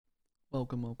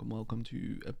Welcome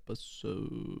to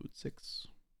episode 6.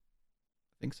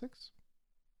 I think 6?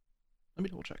 Let me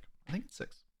double check. I think it's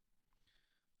 6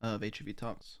 of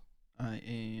HGVtalks. I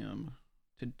am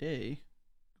today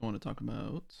going to talk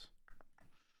about.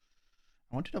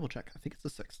 I want to double check. I think it's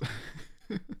the 6th.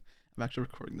 I'm actually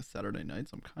recording this Saturday night,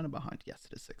 so I'm kind of behind. Yes,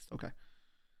 it is 6th. Okay.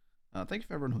 Thank you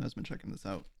for everyone who has been checking this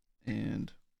out.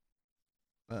 And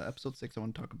episode 6, I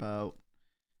want to talk about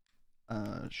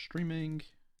streaming.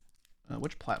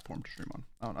 Which platform to stream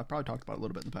on. I probably talked about it a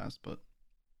little bit in the past, but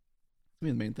I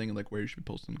mean the main thing and like where you should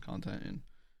be posting content and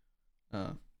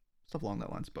uh, stuff along that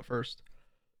lines. But first,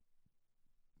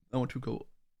 I want to go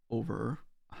over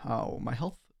how my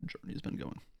health journey has been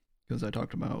going because I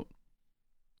talked about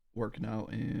working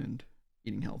out and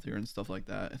eating healthier and stuff like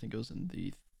that. I think it was in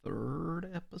the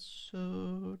 3rd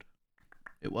episode.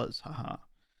 It was, haha.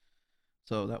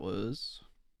 So that was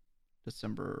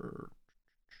December.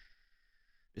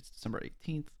 It's December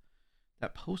 18th.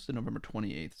 That posted November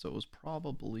 28th, so it was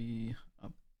probably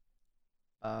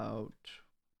about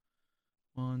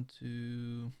one,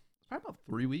 two, it's probably about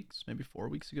 3 weeks, maybe 4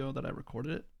 weeks ago that I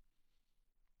recorded it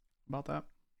about that.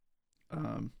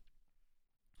 Um,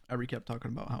 I recapped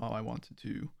talking about how I wanted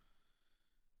to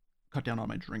cut down on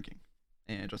my drinking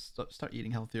and just start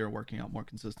eating healthier, working out more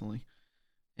consistently,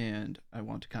 and I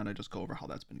want to kind of just go over how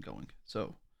that's been going.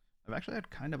 So I've actually had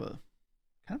kind of a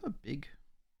big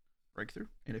breakthrough,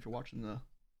 and if you're watching the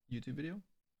YouTube video,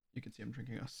 you can see I'm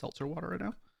drinking a seltzer water right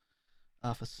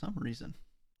now. For some reason,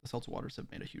 the seltzer waters have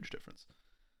made a huge difference.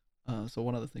 So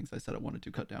one of the things I said I wanted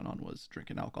to cut down on was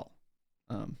drinking alcohol.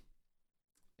 Um,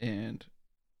 and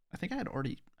I think I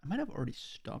might have already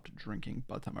stopped drinking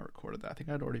by the time I recorded that. I think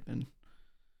I'd already been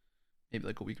maybe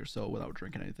like a week or so without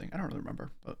drinking anything. I don't really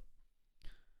remember, but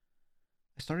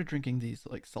I started drinking these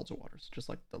like seltzer waters, just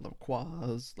like the LaCroix,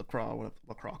 whatever,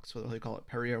 LaCroix, whatever they call it,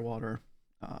 Perrier water,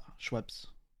 Schweppes.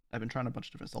 I've been trying a bunch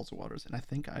of different seltzer waters, and I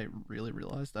think I really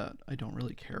realized that I don't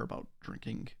really care about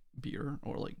drinking beer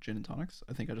or like gin and tonics.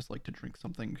 I think I just like to drink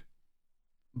something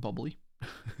bubbly,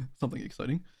 something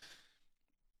exciting,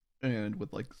 and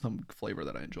with like some flavor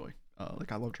that I enjoy.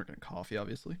 Like I love drinking coffee,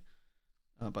 obviously,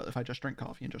 but if I just drink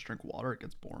coffee and just drink water, it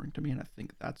gets boring to me, and I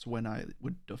think that's when I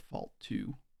would default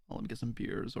to, oh, let me get some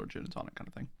beers or gin and tonic kind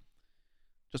of thing,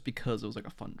 just because it was like a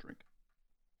fun drink.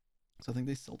 So I think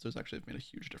these seltzers actually have made a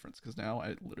huge difference because now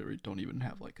I literally don't even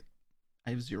have like,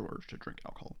 I have zero urge to drink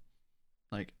alcohol.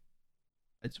 Like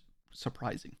it's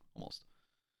surprising almost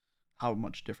how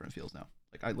much different it feels now.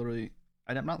 Like I'm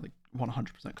not like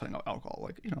 100% cutting out alcohol.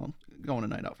 Like, going a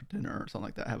night out for dinner or something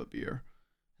like that, have a beer,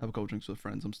 have a couple drinks with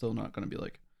friends. I'm still not going to be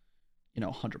like,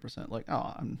 100% like,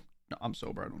 oh, I'm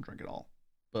sober. I don't drink at all.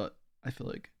 But I feel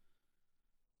like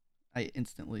I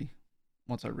instantly,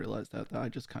 once I realized that I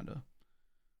just kind of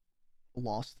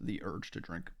lost the urge to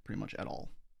drink pretty much at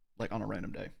all, like on a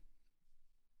random day.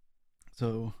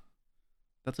 So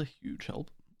that's a huge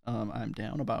help. I'm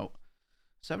down about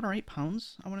 7 or 8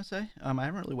 pounds, I want to say. I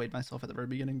haven't really weighed myself at the very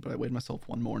beginning, but I weighed myself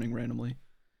one morning randomly,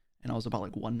 and I was about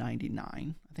like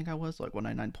 199. I think I was like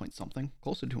 199 point something,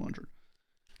 close to 200.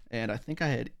 And I think I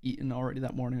had eaten already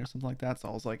that morning or something like that. So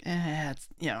I was like, it's,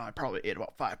 I probably ate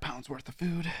about 5 pounds worth of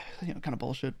food, kind of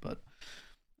bullshit, but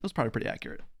it was probably pretty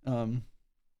accurate.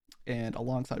 And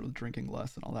alongside with drinking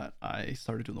less and all that, I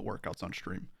started doing the workouts on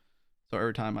stream. So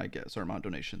every time I get a certain amount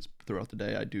of donations throughout the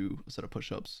day, I do a set of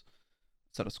push-ups,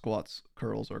 a set of squats,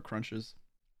 curls, or crunches.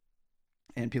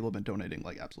 And people have been donating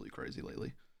like absolutely crazy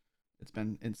lately. It's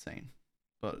been insane.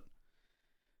 But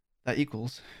that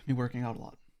equals me working out a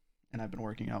lot. And I've been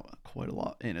working out quite a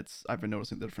lot. And I've been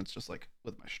noticing the difference just like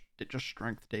with my just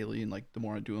strength daily. And like the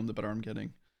more I do them, the better I'm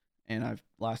getting. And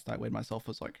last I weighed myself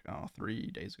was like 3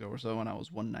 days ago or so, and I was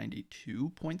 192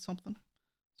 point something.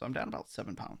 So I'm down about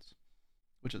 7 pounds,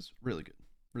 which is really good,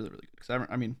 really really good. Because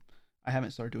I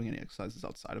haven't started doing any exercises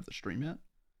outside of the stream yet.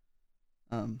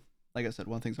 Like I said,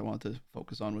 one of the things I wanted to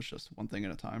focus on was just one thing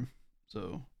at a time.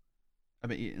 So I've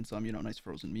been eating some, nice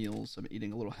frozen meals. I've been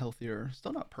eating a little healthier,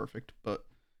 still not perfect, but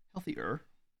healthier,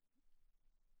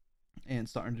 and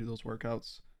starting to do those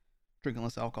workouts, drinking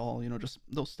less alcohol. Just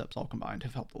those steps all combined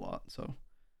have helped a lot. So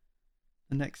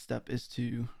the next step is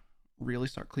to really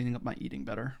start cleaning up my eating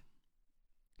better,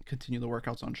 continue the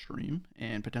workouts on stream,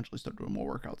 and potentially start doing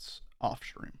more workouts off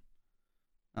stream,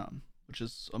 which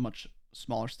is a much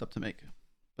smaller step to make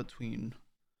between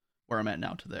where I'm at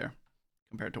now to there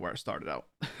compared to where I started out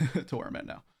to where I'm at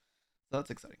now. So that's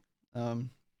exciting.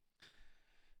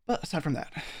 But aside from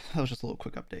that, that was just a little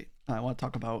quick update. I want to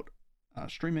talk about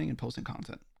streaming and posting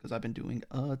content because I've been doing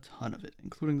a ton of it,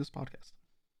 including this podcast.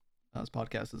 This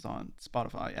podcast is on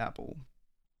Spotify, Apple,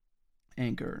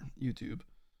 Anchor, YouTube,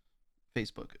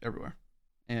 Facebook, everywhere.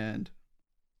 And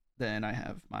then I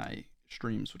have my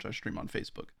streams, which I stream on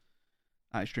Facebook.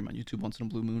 I stream on YouTube once in a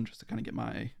blue moon just to kind of get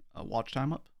my watch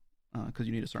time up, because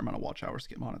you need a certain amount of watch hours to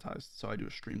get monetized. So I do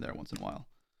a stream there once in a while.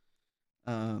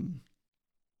 Um,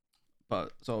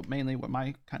 but so mainly what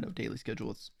my kind of daily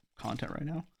schedule is content right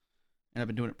now, and I've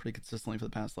been doing it pretty consistently for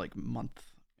the past like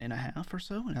month and a half or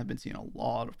so, and I've been seeing a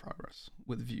lot of progress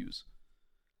with views.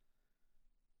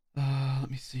 Let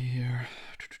me see here.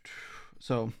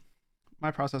 So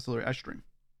my process is I stream.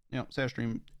 Say I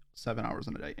stream 7 hours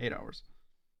in a day, 8 hours.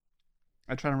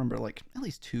 I try to remember like at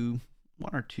least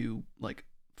one or two like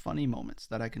funny moments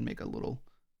that I can make a little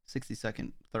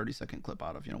 60-second, 30-second clip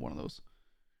out of. One of those.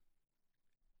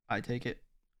 I take it,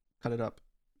 cut it up,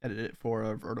 edit it for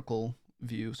a vertical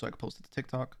view so I can post it to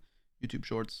TikTok, YouTube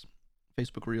Shorts,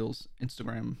 Facebook Reels,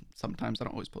 Instagram. Sometimes I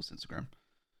don't always post Instagram.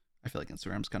 I feel like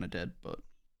Instagram's kind of dead, but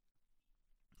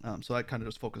so I kind of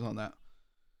just focus on that.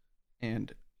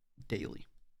 And daily,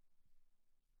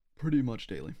 pretty much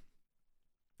daily.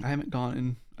 I haven't gone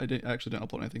in. I actually didn't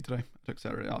upload anything today. I took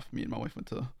Saturday off. Me and my wife went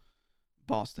to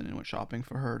Boston and went shopping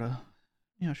for her to,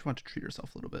 she wanted to treat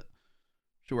herself a little bit.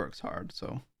 She works hard,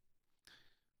 so,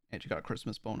 and she got a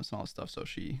Christmas bonus and all this stuff, so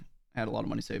she had a lot of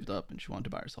money saved up and she wanted to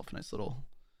buy herself a nice little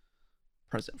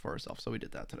present for herself. So we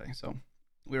did that today. So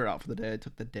we were out for the day. I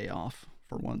took the day off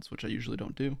for once, which I usually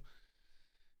don't do.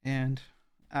 And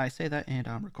I say that, and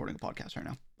I'm recording a podcast right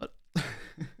now. But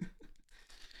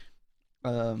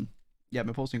yeah, I've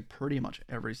been posting pretty much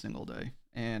every single day,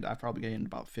 and I've probably gained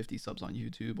about 50 subs on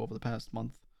YouTube over the past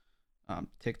month.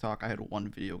 TikTok, I had one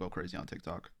video go crazy on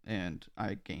TikTok, and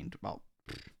I gained about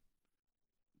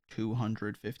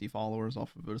 250 followers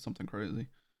off of it or something crazy.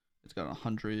 It's got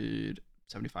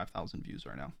 175,000 views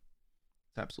right now.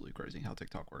 It's absolutely crazy how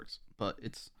TikTok works, but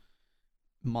it's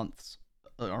months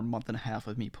or month and a half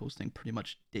of me posting pretty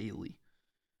much daily,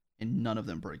 and none of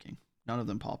them breaking, none of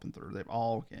them popping through. They've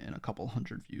all getting a couple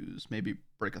hundred views, maybe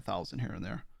break 1,000 here and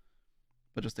there,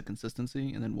 but just the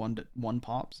consistency, and then one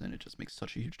pops, and it just makes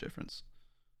such a huge difference.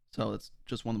 So that's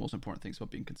just one of the most important things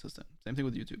about being consistent. Same thing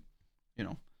with YouTube.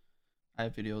 I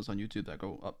have videos on YouTube that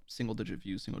go up single digit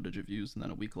views, and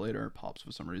then a week later it pops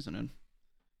for some reason, and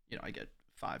I get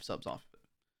 5 subs off of it,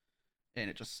 and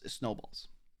it snowballs.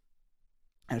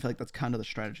 And I feel like that's kind of the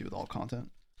strategy with all content,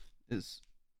 is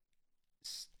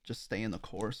just staying the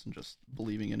course and just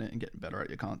believing in it and getting better at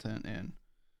your content, and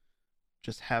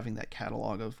just having that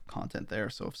catalog of content there.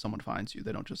 So if someone finds you,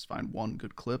 they don't just find one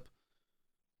good clip,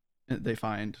 they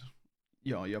find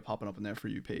you're popping up in their For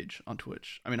You page on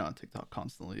Twitch, on TikTok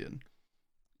constantly, and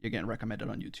you're getting recommended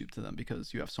on YouTube to them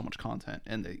because you have so much content,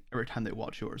 and every time they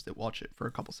watch yours, they watch it for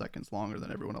a couple seconds longer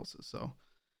than everyone else's. So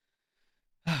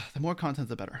the more content,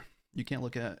 the better. You can't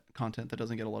look at content that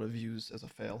doesn't get a lot of views as a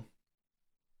fail.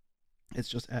 It's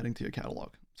just adding to your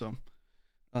catalog. So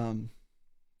I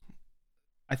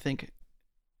think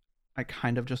I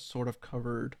kind of just sort of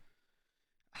covered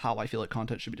how I feel like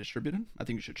content should be distributed. I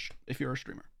think you should, if you're a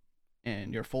streamer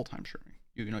and you're full-time streaming,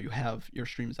 you have your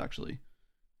streams actually,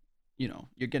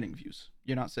 you're getting views.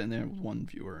 You're not sitting there with one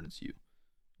viewer and it's you.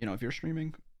 If you're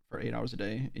streaming for 8 hours a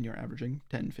day and you're averaging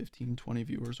 10, 15, 20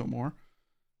 viewers or more,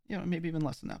 maybe even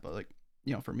less than that. But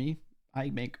for me, I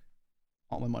make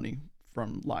all my money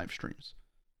from live streams.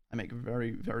 I make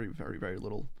very, very, very, very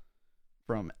little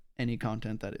from any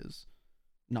content that is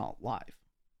not live.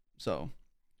 So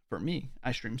for me,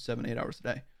 I stream 7, 8 hours a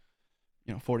day,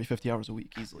 40, 50 hours a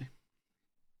week easily,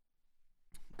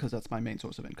 because that's my main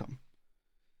source of income.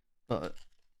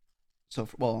 So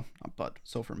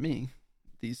for me,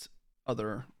 these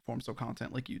other forms of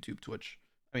content like YouTube, Twitch,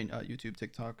 YouTube,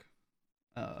 TikTok,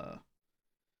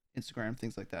 Instagram,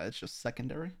 things like that, it's just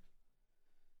secondary.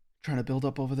 Trying to build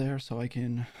up over there so I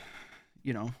can,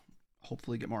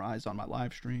 hopefully get more eyes on my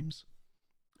live streams,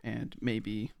 and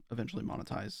maybe eventually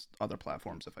monetize other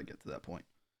platforms if I get to that point.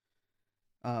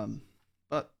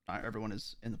 But not everyone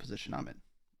is in the position I'm in.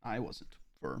 I wasn't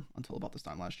until about this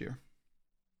time last year.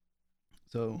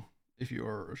 So if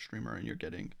you're a streamer and you're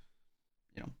getting,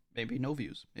 maybe no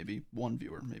views, maybe one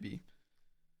viewer, maybe,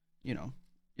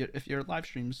 if your live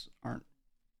streams aren't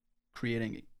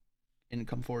creating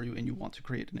income for you and you want to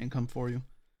create an income for you,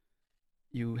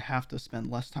 you have to spend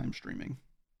less time streaming.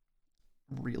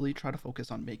 Really try to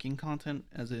focus on making content,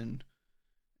 as in,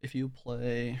 if you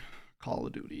play Call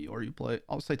of Duty or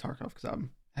I'll say Tarkov because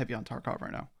I'm heavy on Tarkov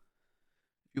right now.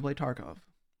 If you play Tarkov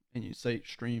and you say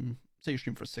you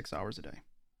stream for 6 hours a day,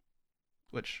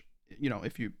 which,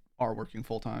 if you are working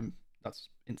full time, that's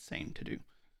insane to do.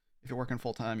 If you're working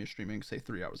full time, you're streaming, say,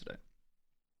 3 hours a day.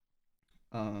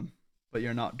 But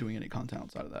you're not doing any content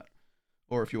outside of that.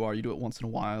 Or if you are, you do it once in a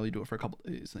while, you do it for a couple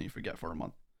of days, and then you forget for a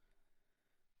month.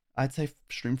 I'd say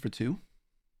stream for 2,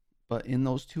 but in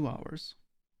those 2 hours,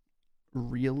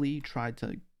 really try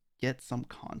to get some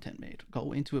content made.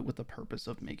 Go into it with the purpose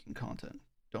of making content.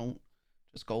 Don't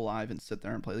just go live and sit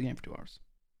there and play the game for 2 hours.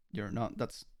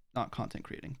 That's not content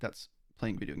creating. That's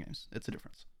playing video games. It's a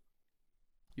difference.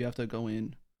 You have to go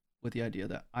in with the idea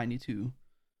that I need to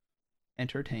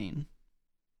entertain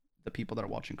the people that are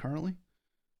watching currently,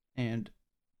 and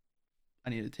I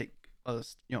need to take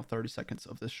 30 seconds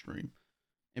of this stream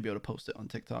and be able to post it on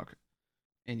TikTok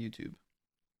and YouTube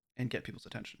and get people's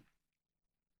attention.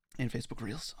 And Facebook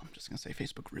Reels. I'm just gonna say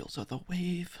Facebook Reels are the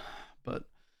wave, but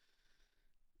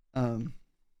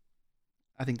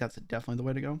I think that's definitely the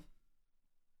way to go,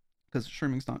 because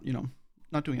streaming's not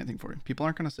doing anything for you. People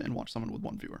aren't gonna sit and watch someone with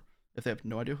one viewer if they have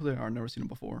no idea who they are, never seen them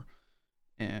before,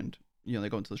 and they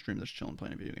go into the stream that's chilling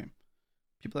playing a video game.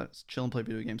 People that chill and play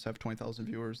video games have 20,000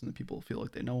 viewers, and the people feel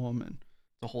like they know them, and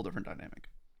it's a whole different dynamic.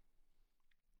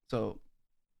 So,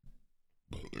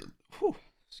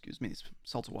 excuse me, these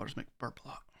salted waters make burp a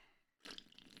lot.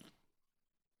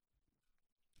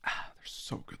 They're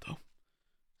so good though,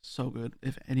 so good.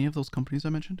 If any of those companies I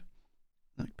mentioned,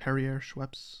 like Perrier,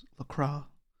 Schweppes, LaCroix,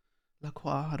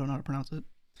 I don't know how to pronounce it.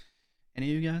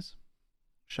 Any of you guys,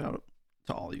 shout out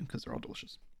to all of you because they're all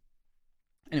delicious.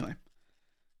 Anyway,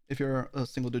 if you're a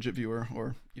single digit viewer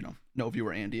or no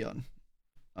viewer Andy on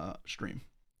stream,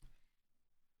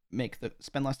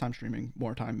 spend less time streaming,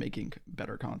 more time making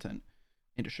better content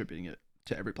and distributing it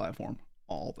to every platform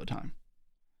all the time.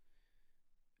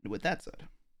 And with that said,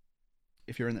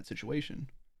 if you're in that situation,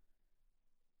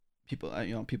 people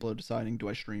are deciding, do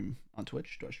I stream on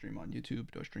Twitch, do I stream on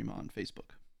YouTube, do I stream on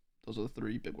Facebook? Those are the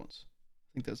 3 big ones. I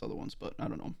think there's other ones, but I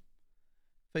don't know.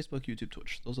 Facebook, YouTube,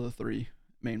 Twitch, those are the 3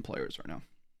 main players right now.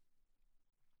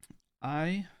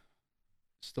 I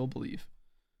still believe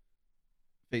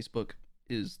Facebook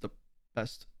is the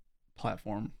best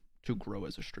platform to grow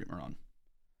as a streamer on.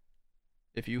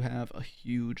 If you have a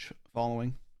huge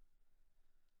following,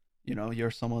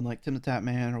 you're someone like Tim the Tap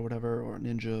Man or whatever, or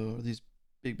Ninja, or these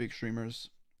big streamers,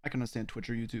 I can understand Twitch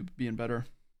or YouTube being better,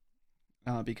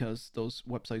 because those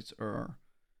websites are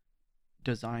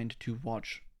designed to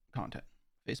watch content.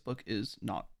 Facebook is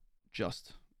not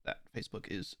just that. Facebook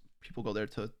is, people go there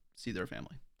to see their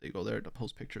family. They go there to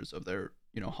post pictures of their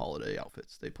holiday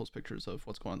outfits. They post pictures of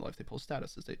what's going on in life. They post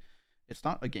statuses. It's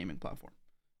not a gaming platform.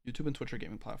 YouTube and Twitch are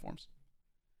gaming platforms.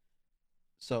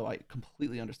 So I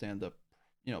completely understand the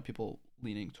people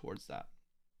leaning towards that.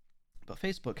 But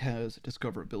Facebook has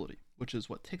discoverability, which is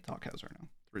what TikTok has right now.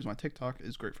 The reason why TikTok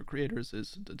is great for creators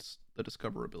is the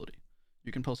discoverability.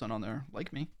 You can post on there,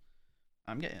 like me.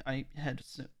 I had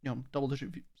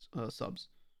double-digit subs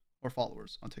or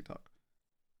followers on TikTok.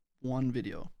 One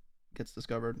video gets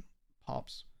discovered,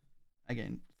 pops. I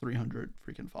gain 300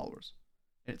 freaking followers,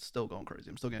 and it's still going crazy.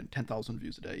 I'm still getting 10,000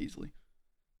 views a day easily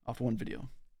off one video.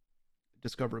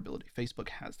 Discoverability. Facebook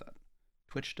has that.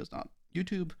 Twitch does not.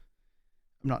 YouTube,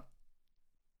 I'm not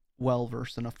well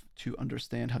versed enough to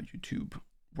understand how YouTube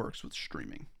works with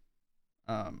streaming.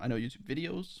 I know YouTube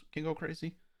videos can go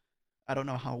crazy. I don't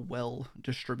know how well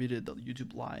distributed the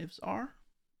YouTube lives are,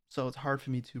 so it's hard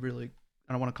for me to really.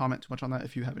 I don't want to comment too much on that.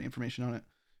 If you have any information on it,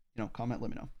 comment,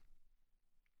 let me know.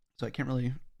 So I can't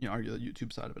really argue the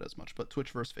YouTube side of it as much. But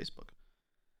Twitch versus Facebook.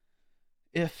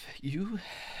 Let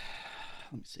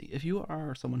me see. If you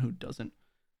are someone who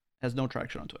has no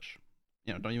traction on Twitch,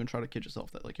 don't even try to kid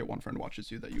yourself that like your one friend watches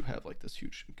you, that you have like this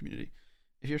huge community.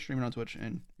 If you're streaming on Twitch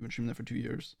and you've been streaming there for 2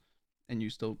 years and you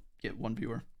still get one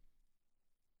viewer,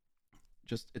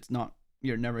 it's not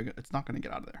going to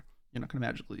get out of there. You're not going to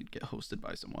magically get hosted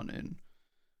by someone and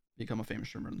become a famous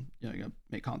streamer and you're going to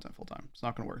make content full time. It's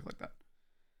not going to work like that.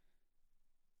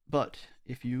 But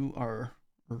if you are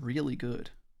really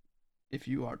good, at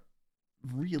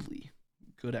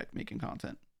making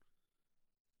content,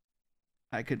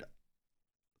 I could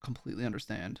completely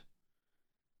understand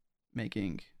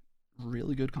making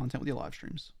really good content with your live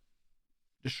streams,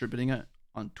 distributing it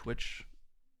on Twitch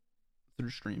through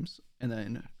streams, and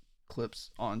then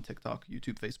clips on TikTok,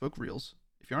 YouTube, Facebook, Reels.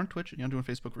 If you're on Twitch and you're doing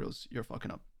Facebook Reels, you're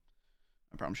fucking up.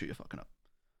 I promise you, you're fucking up.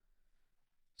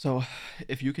 So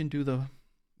if you can do the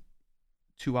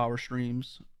 2-hour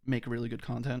streams, make really good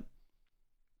content,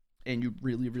 and you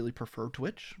really, really prefer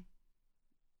Twitch,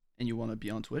 and you want to be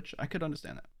on Twitch, I could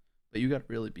understand that. But you got to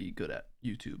really be good at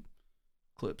YouTube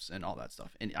clips and all that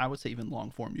stuff. And I would say even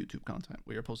long form YouTube content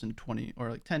where you're posting 20 or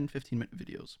like 10, 15-minute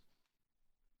videos,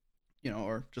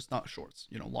 or just not shorts,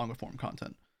 longer form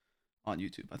content on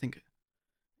YouTube. I think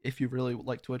if you really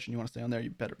like Twitch and you want to stay on there, you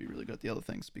better be really good at the other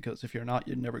things, because if you're not,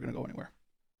 you're never going to go anywhere.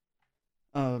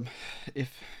 Um,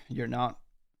 if you're not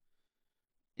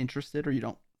interested or you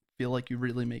don't feel like you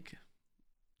really make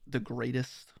the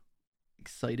greatest,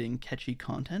 exciting, catchy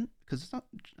content, because it's not.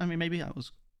 I mean, maybe I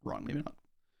was wrong. Maybe not.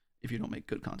 If you don't make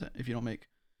good content, if you don't make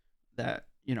that,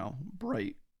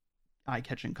 bright,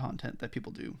 eye-catching content that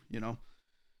people do,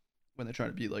 when they try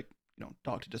to be like,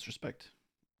 dog to disrespect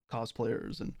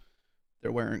cosplayers and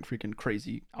they're wearing freaking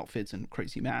crazy outfits and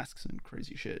crazy masks and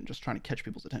crazy shit and just trying to catch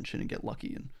people's attention and get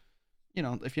lucky. And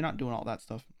if you're not doing all that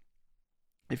stuff,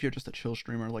 if you're just a chill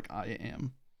streamer like I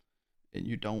am, and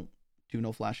you don't do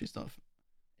no flashy stuff,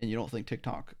 and you don't think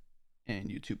TikTok and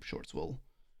YouTube Shorts will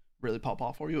really pop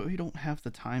off for you, if you don't have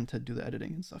the time to do the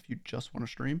editing and stuff, you just want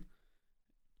to stream,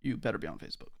 you better be on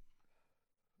Facebook.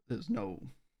 There's no,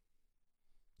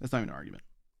 that's not even an argument.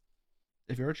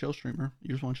 If you're a chill streamer, you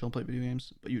just want to chill and play video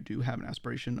games, but you do have an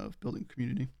aspiration of building a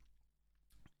community,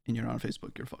 and you're not on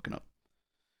Facebook, you're fucking up.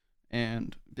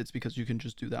 And it's because you can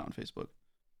just do that on Facebook.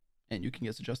 And you can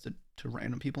get suggested to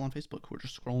random people on Facebook who are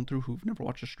just scrolling through, who've never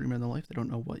watched a streamer in their life. They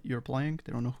don't know what you're playing.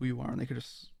 They don't know who you are, and they could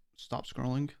just stop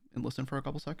scrolling and listen for a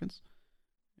couple seconds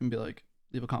and be like,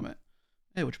 leave a comment.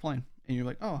 Hey, what you playing? And you're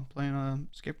like, oh, I'm playing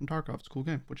Escape from Tarkov. It's a cool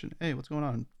game. Hey, what's going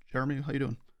on? Jeremy, how you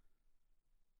doing?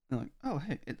 And they're like, oh,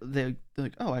 hey. They're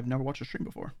like, oh, I've never watched a stream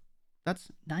before.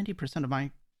 That's 90% of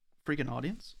my freaking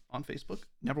audience on Facebook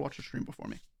never watched a stream before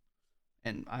me.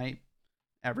 And I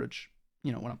average,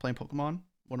 when I'm playing Pokemon,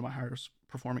 one of my highest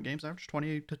performing games, I average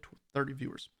 28 to 30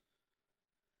 viewers.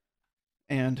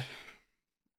 And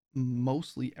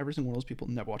mostly every single one of those people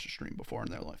never watched a stream before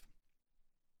in their life.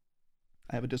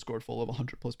 I have a Discord full of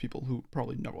 100 plus people who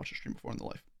probably never watched a stream before in their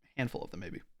life. A handful of them,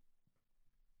 maybe.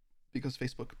 Because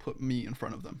Facebook put me in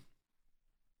front of them.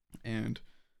 And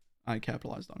I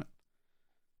capitalized on it.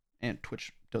 And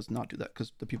Twitch does not do that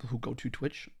because the people who go to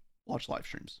Twitch watch live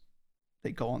streams.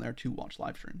 They go on there to watch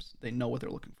live streams. They know what they're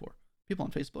looking for. People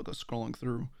on Facebook are scrolling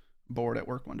through, bored at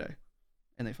work one day,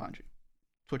 and they find you.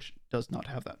 Twitch does not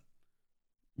have that.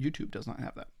 YouTube does not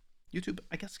have that. YouTube,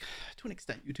 I guess, to an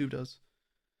extent, YouTube does.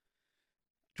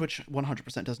 Twitch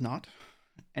 100% does not.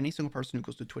 Any single person who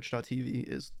goes to twitch.tv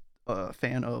is a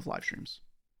fan of live streams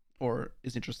or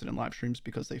is interested in live streams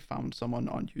because they found someone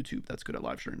on YouTube that's good at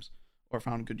live streams or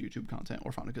found good YouTube content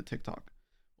or found a good TikTok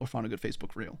or found a good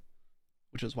Facebook reel,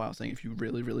 which is why I was saying if you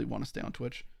really, really want to stay on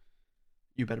Twitch,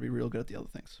 you better be real good at the other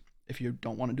things. If you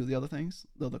don't want to do the other things,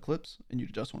 the other clips, and you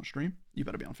just want to stream, you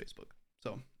better be on Facebook.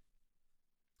 So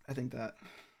I think that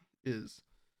is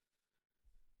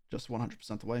just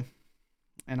 100% the way.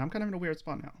 And I'm kind of in a weird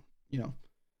spot now.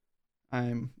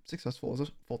 I'm successful as a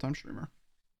full-time streamer.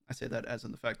 I say that as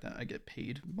in the fact that I get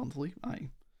paid monthly. I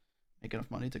make enough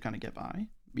money to kind of get by.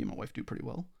 Me and my wife do pretty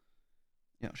well.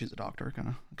 She's a doctor,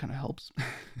 kind of helps.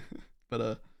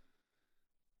 But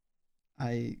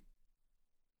I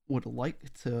would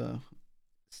like to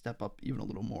step up even a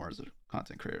little more as a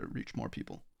content creator, reach more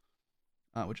people,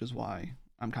 which is why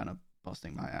I'm kind of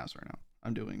busting my ass right now.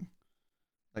 I'm doing,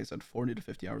 like I said, 40 to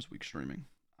 50 hours a week streaming.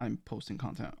 I'm posting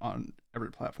content on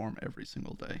every platform every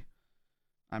single day.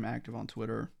 I'm active on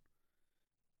Twitter.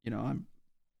 I'm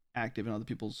active in other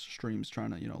people's streams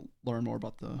trying to, learn more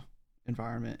about the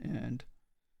environment. And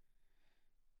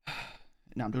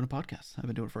now I'm doing a podcast. I've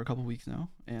been doing it for a couple weeks now,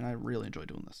 and I really enjoy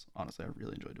doing this. Honestly, I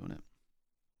really enjoy doing it.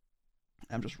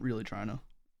 I'm just really trying to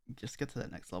just get to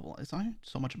that next level. It's not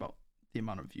so much about the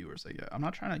amount of viewers I get. I'm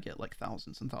not trying to get like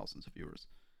thousands and thousands of viewers.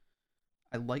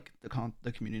 I like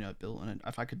the community I built, and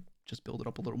if I could just build it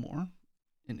up a little more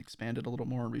and expand it a little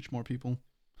more and reach more people,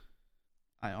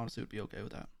 I honestly would be okay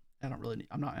with that.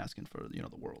 I'm not asking for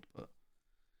the world, but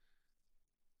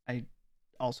I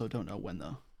also don't know when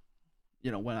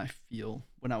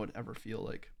when I would ever feel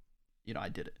like, I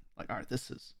did it. Like, all right, this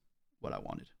is what I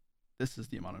wanted. This is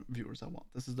the amount of viewers I want.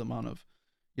 This is the amount of,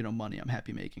 money I'm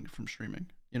happy making from streaming.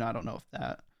 I don't know if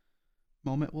that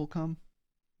moment will come.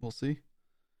 We'll see.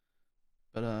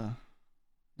 But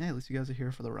yeah, at least you guys are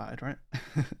here for the ride, right?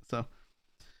 So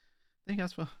thank you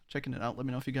guys for checking it out. Let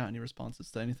me know if you got any responses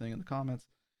to anything in the comments.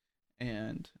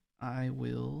 And I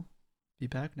will be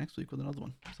back next week with another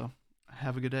one. So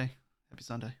have a good day. Happy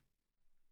Sunday.